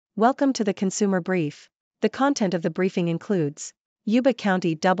Welcome to the Consumer Brief. The content of the briefing includes: Yuba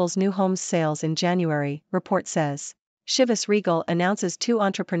County doubles new homes sales in January, report says. Chivas Regal announces 2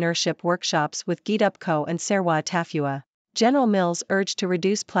 entrepreneurship workshops with Yuba Co. and Serwa Tafua. General Mills urged to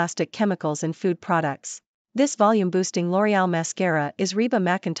reduce plastic chemicals in food products. This volume-boosting L'Oreal mascara is Reba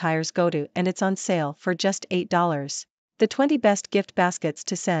McEntire's go-to and it's on sale for just $8. The 20 best gift baskets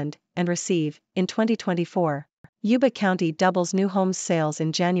to send and receive in 2024. Yuba County doubles new homes sales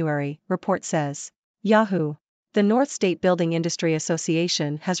in January, report says. Yahoo! The North State Building Industry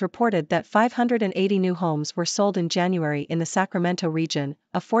Association has reported that 580 new homes were sold in January in the Sacramento region,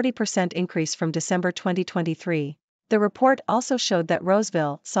 a 40% increase from December 2023. The report also showed that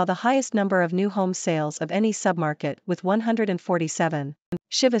Roseville saw the highest number of new home sales of any submarket with 147.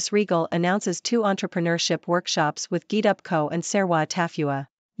 Chivas Regal announces 2 entrepreneurship workshops with Yuba Co. and Serwa Tafua.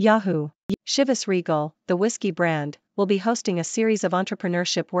 Yahoo! Chivas Regal, the whiskey brand, will be hosting a series of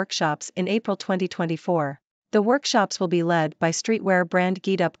entrepreneurship workshops in April 2024. The workshops will be led by streetwear brand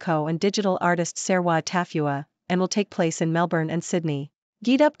Yuba Co. and digital artist Serwa Tafua, and will take place in Melbourne and Sydney.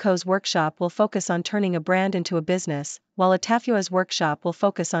 Yuba Co.'s workshop will focus on turning a brand into a business, while Tafua's workshop will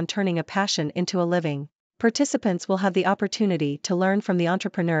focus on turning a passion into a living. Participants will have the opportunity to learn from the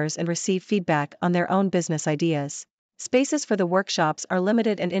entrepreneurs and receive feedback on their own business ideas. Spaces for the workshops are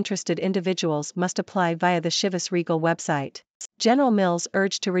limited and interested individuals must apply via the Chivas Regal website. General Mills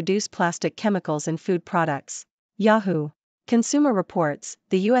urged to reduce plastic chemicals in food products. Yahoo! Consumer Reports,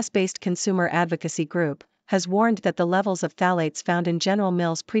 the US-based consumer advocacy group, has warned that the levels of phthalates found in General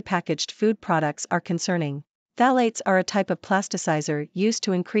Mills prepackaged food products are concerning. Phthalates are a type of plasticizer used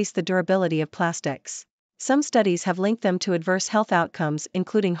to increase the durability of plastics. Some studies have linked them to adverse health outcomes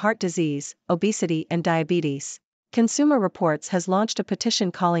including heart disease, obesity and diabetes. Consumer Reports has launched a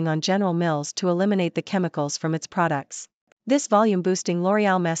petition calling on General Mills to eliminate the chemicals from its products. This volume-boosting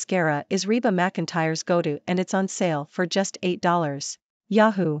L'Oreal mascara is Reba McEntire's go-to and it's on sale for just $8.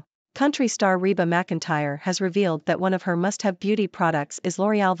 Yahoo! Country star Reba McEntire has revealed that one of her must-have beauty products is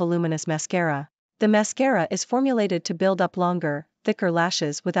L'Oreal Voluminous Mascara. The mascara is formulated to build up longer, thicker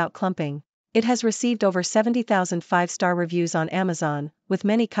lashes without clumping. It has received over 70,000 5-star reviews on Amazon, with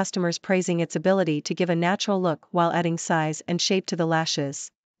many customers praising its ability to give a natural look while adding size and shape to the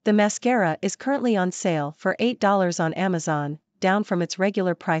lashes. The mascara is currently on sale for $8 on Amazon, down from its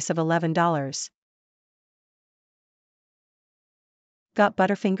regular price of $11. Got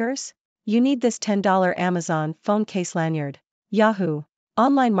butterfingers? You need this $10 Amazon phone case lanyard. Yahoo!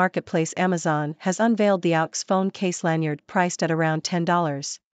 Online marketplace Amazon has unveiled the AUX phone case lanyard priced at around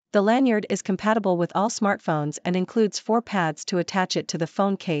 $10. The lanyard is compatible with all smartphones and includes 4 pads to attach it to the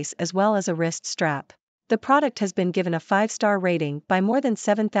phone case as well as a wrist strap. The product has been given a 5-star rating by more than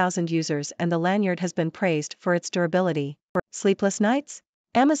 7,000 users and the lanyard has been praised for its durability. Sleepless nights?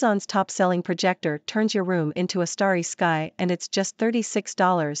 Amazon's top-selling projector turns your room into a starry sky and it's just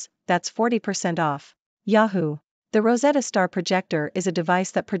 $36, that's 40% off. Yahoo! The Rosetta Star projector is a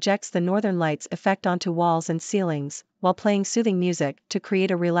device that projects the northern lights effect onto walls and ceilings, while playing soothing music to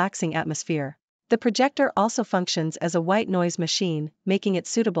create a relaxing atmosphere. The projector also functions as a white noise machine, making it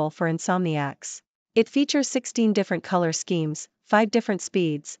suitable for insomniacs. It features 16 different color schemes, 5 different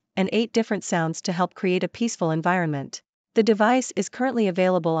speeds, and 8 different sounds to help create a peaceful environment. The device is currently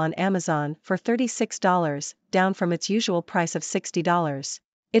available on Amazon for $36, down from its usual price of $60.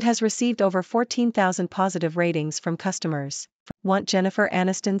 It has received over 14,000 positive ratings from customers. Want Jennifer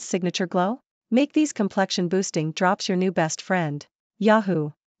Aniston's signature glow? Make these complexion-boosting drops your new best friend.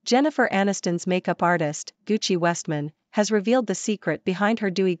 Yahoo! Jennifer Aniston's makeup artist, Gucci Westman, has revealed the secret behind her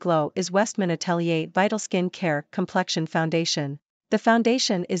dewy glow is Westman Atelier Vital Skin Care Complexion Foundation. The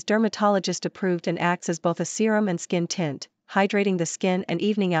foundation is dermatologist approved and acts as both a serum and skin tint, hydrating the skin and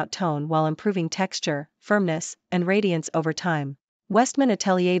evening out tone while improving texture, firmness, and radiance over time. Westman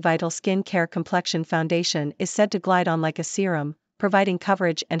Atelier Vital Skin Care Complexion Foundation is said to glide on like a serum, providing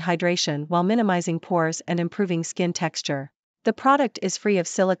coverage and hydration while minimizing pores and improving skin texture. The product is free of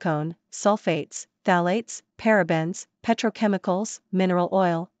silicone, sulfates, phthalates, parabens, petrochemicals, mineral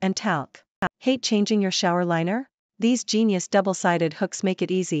oil, and talc. Hate changing your shower liner? These genius double-sided hooks make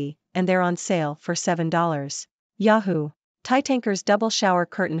it easy, and they're on sale for $7. Yahoo! Titanker's double shower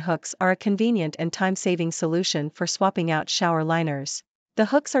curtain hooks are a convenient and time-saving solution for swapping out shower liners. The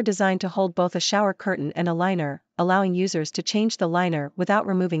hooks are designed to hold both a shower curtain and a liner, allowing users to change the liner without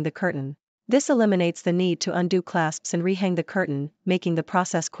removing the curtain. This eliminates the need to undo clasps and rehang the curtain, making the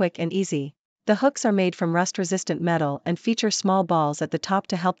process quick and easy. The hooks are made from rust-resistant metal and feature small balls at the top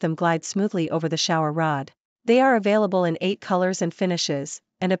to help them glide smoothly over the shower rod. They are available in 8 colors and finishes,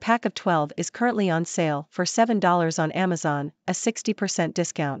 and a pack of 12 is currently on sale for $7 on Amazon, a 60%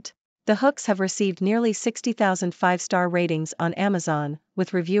 discount. The hooks have received nearly 60,000 five-star ratings on Amazon,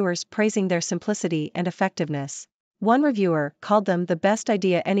 with reviewers praising their simplicity and effectiveness. One reviewer called them the best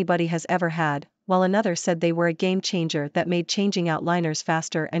idea anybody has ever had, while another said they were a game changer that made changing out liners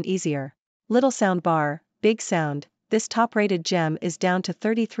faster and easier. Little sound bar, big sound. This top-rated gem is down to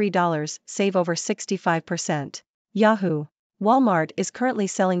 $33, save over 65%. Yahoo! Walmart is currently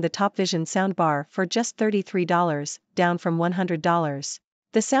selling the Top Vision soundbar for just $33, down from $100.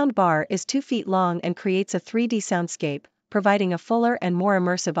 The soundbar is 2 feet long and creates a 3D soundscape, providing a fuller and more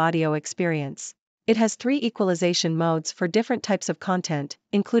immersive audio experience. It has 3 equalization modes for different types of content,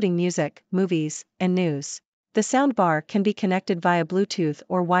 including music, movies, and news. The soundbar can be connected via Bluetooth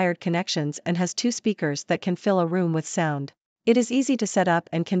or wired connections and has 2 speakers that can fill a room with sound. It is easy to set up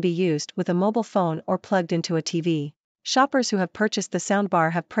and can be used with a mobile phone or plugged into a TV. Shoppers who have purchased the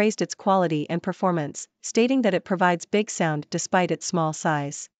soundbar have praised its quality and performance, stating that it provides big sound despite its small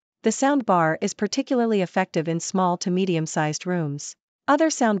size. The soundbar is particularly effective in small to medium-sized rooms. Other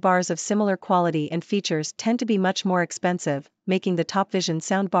soundbars of similar quality and features tend to be much more expensive, making the Top Vision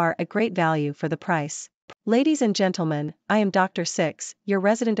soundbar a great value for the price. Ladies and gentlemen, I am Dr. Six, your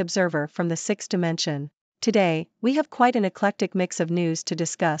resident observer from the 6th dimension. Today, we have quite an eclectic mix of news to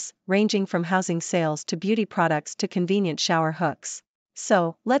discuss, ranging from housing sales to beauty products to convenient shower hooks.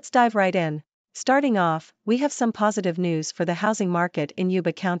 So, let's dive right in. Starting off, we have some positive news for the housing market in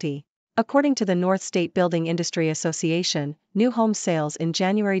Yuba County. According to the North State Building Industry Association, new home sales in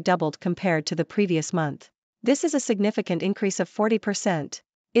January doubled compared to the previous month. This is a significant increase of 40%.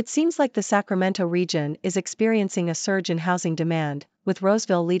 It seems like the Sacramento region is experiencing a surge in housing demand, with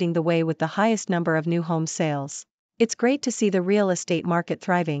Roseville leading the way with the highest number of new home sales. It's great to see the real estate market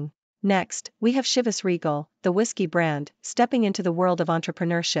thriving. Next, we have Chivas Regal, the whiskey brand, stepping into the world of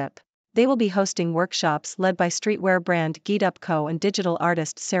entrepreneurship. They will be hosting workshops led by streetwear brand Yuba Co. and digital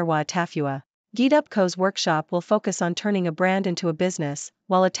artist Serwa Atafua. Yuba Co.'s workshop will focus on turning a brand into a business,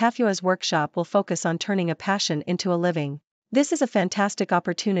 while Atafua's workshop will focus on turning a passion into a living. This is a fantastic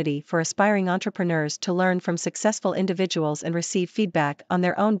opportunity for aspiring entrepreneurs to learn from successful individuals and receive feedback on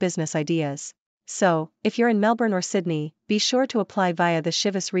their own business ideas. So, if you're in Melbourne or Sydney, be sure to apply via the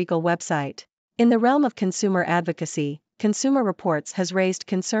Chivas Regal website. In the realm of consumer advocacy, Consumer Reports has raised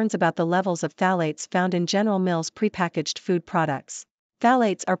concerns about the levels of phthalates found in General Mills prepackaged food products.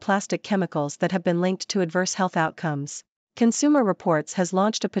 Phthalates are plastic chemicals that have been linked to adverse health outcomes. Consumer Reports has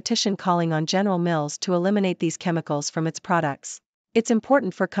launched a petition calling on General Mills to eliminate these chemicals from its products. It's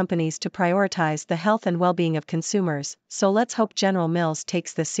important for companies to prioritize the health and well-being of consumers, so let's hope General Mills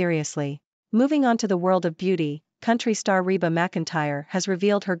takes this seriously. Moving on to the world of beauty, country star Reba McEntire has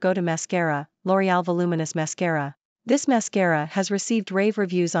revealed her go-to mascara, L'Oreal Voluminous Mascara. This mascara has received rave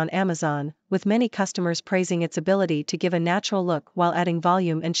reviews on Amazon, with many customers praising its ability to give a natural look while adding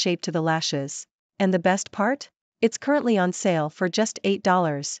volume and shape to the lashes. And the best part? It's currently on sale for just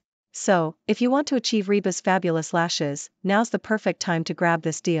 $8. So, if you want to achieve Reba's fabulous lashes, now's the perfect time to grab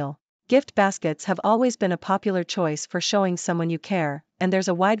this deal. Gift baskets have always been a popular choice for showing someone you care, and there's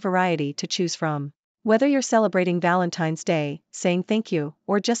a wide variety to choose from. Whether you're celebrating Valentine's Day, saying thank you,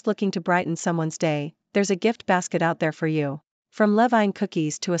 or just looking to brighten someone's day, there's a gift basket out there for you. From Levine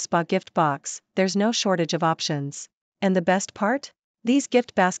cookies to a spa gift box, there's no shortage of options. And the best part? These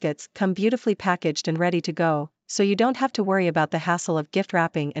gift baskets come beautifully packaged and ready to go, so you don't have to worry about the hassle of gift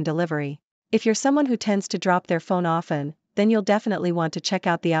wrapping and delivery. If you're someone who tends to drop their phone often, then you'll definitely want to check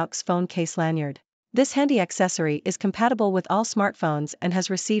out the AUX phone case lanyard. This handy accessory is compatible with all smartphones and has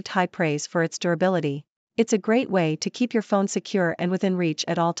received high praise for its durability. It's a great way to keep your phone secure and within reach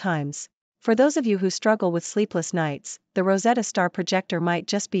at all times. For those of you who struggle with sleepless nights, the Rosetta Star projector might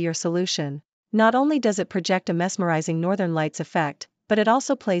just be your solution. Not only does it project a mesmerizing northern lights effect, but it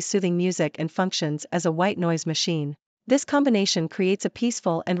also plays soothing music and functions as a white noise machine. This combination creates a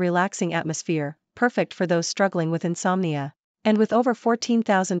peaceful and relaxing atmosphere, perfect for those struggling with insomnia. And with over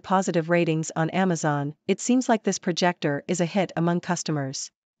 14,000 positive ratings on Amazon, it seems like this projector is a hit among customers.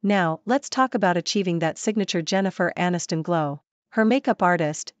 Now, let's talk about achieving that signature Jennifer Aniston glow. Her makeup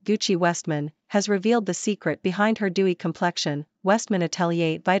artist, Gucci Westman, has revealed the secret behind her dewy complexion, Westman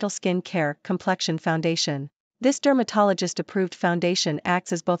Atelier Vital Skin Care Complexion Foundation. This dermatologist-approved foundation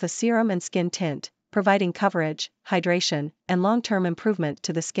acts as both a serum and skin tint, providing coverage, hydration, and long-term improvement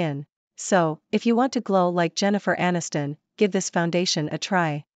to the skin. So, if you want to glow like Jennifer Aniston, give this foundation a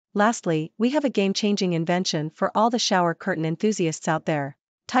try. Lastly, we have a game-changing invention for all the shower curtain enthusiasts out there.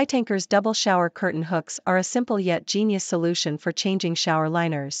 Titanker's double shower curtain hooks are a simple yet genius solution for changing shower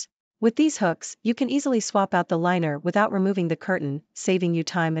liners. With these hooks, you can easily swap out the liner without removing the curtain, saving you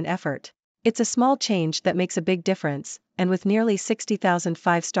time and effort. It's a small change that makes a big difference, and with nearly 60,000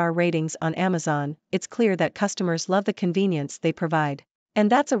 five-star ratings on Amazon, it's clear that customers love the convenience they provide. And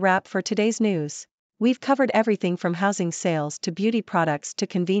that's a wrap for today's news. We've covered everything from housing sales to beauty products to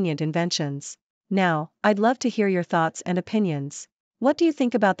convenient inventions. Now, I'd love to hear your thoughts and opinions. What do you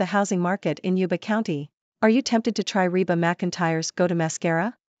think about the housing market in Yuba County? Are you tempted to try Reba McEntire's Go-To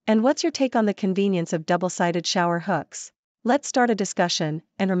Mascara? And what's your take on the convenience of double-sided shower hooks? Let's start a discussion,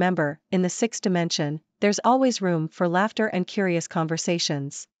 and remember, in the sixth dimension, there's always room for laughter and curious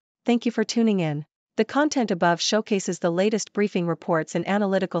conversations. Thank you for tuning in. The content above showcases the latest briefing reports and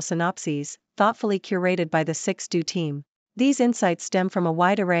analytical synopses, thoughtfully curated by the 6Do team. These insights stem from a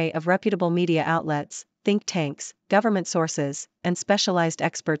wide array of reputable media outlets, think tanks, government sources, and specialized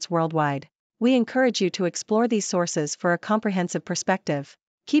experts worldwide. We encourage you to explore these sources for a comprehensive perspective.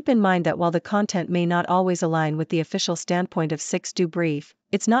 Keep in mind that while the content may not always align with the official standpoint of 6Do Brief,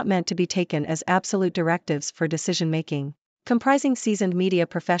 it's not meant to be taken as absolute directives for decision-making. Comprising seasoned media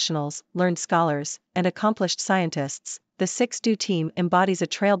professionals, learned scholars, and accomplished scientists, the 6Do team embodies a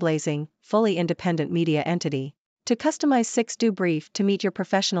trailblazing, fully independent media entity. To customize 6Do Brief to meet your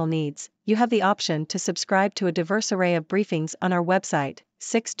professional needs, you have the option to subscribe to a diverse array of briefings on our website,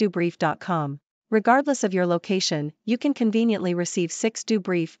 6dobrief.com. Regardless of your location, you can conveniently receive 6Do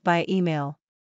Brief via email.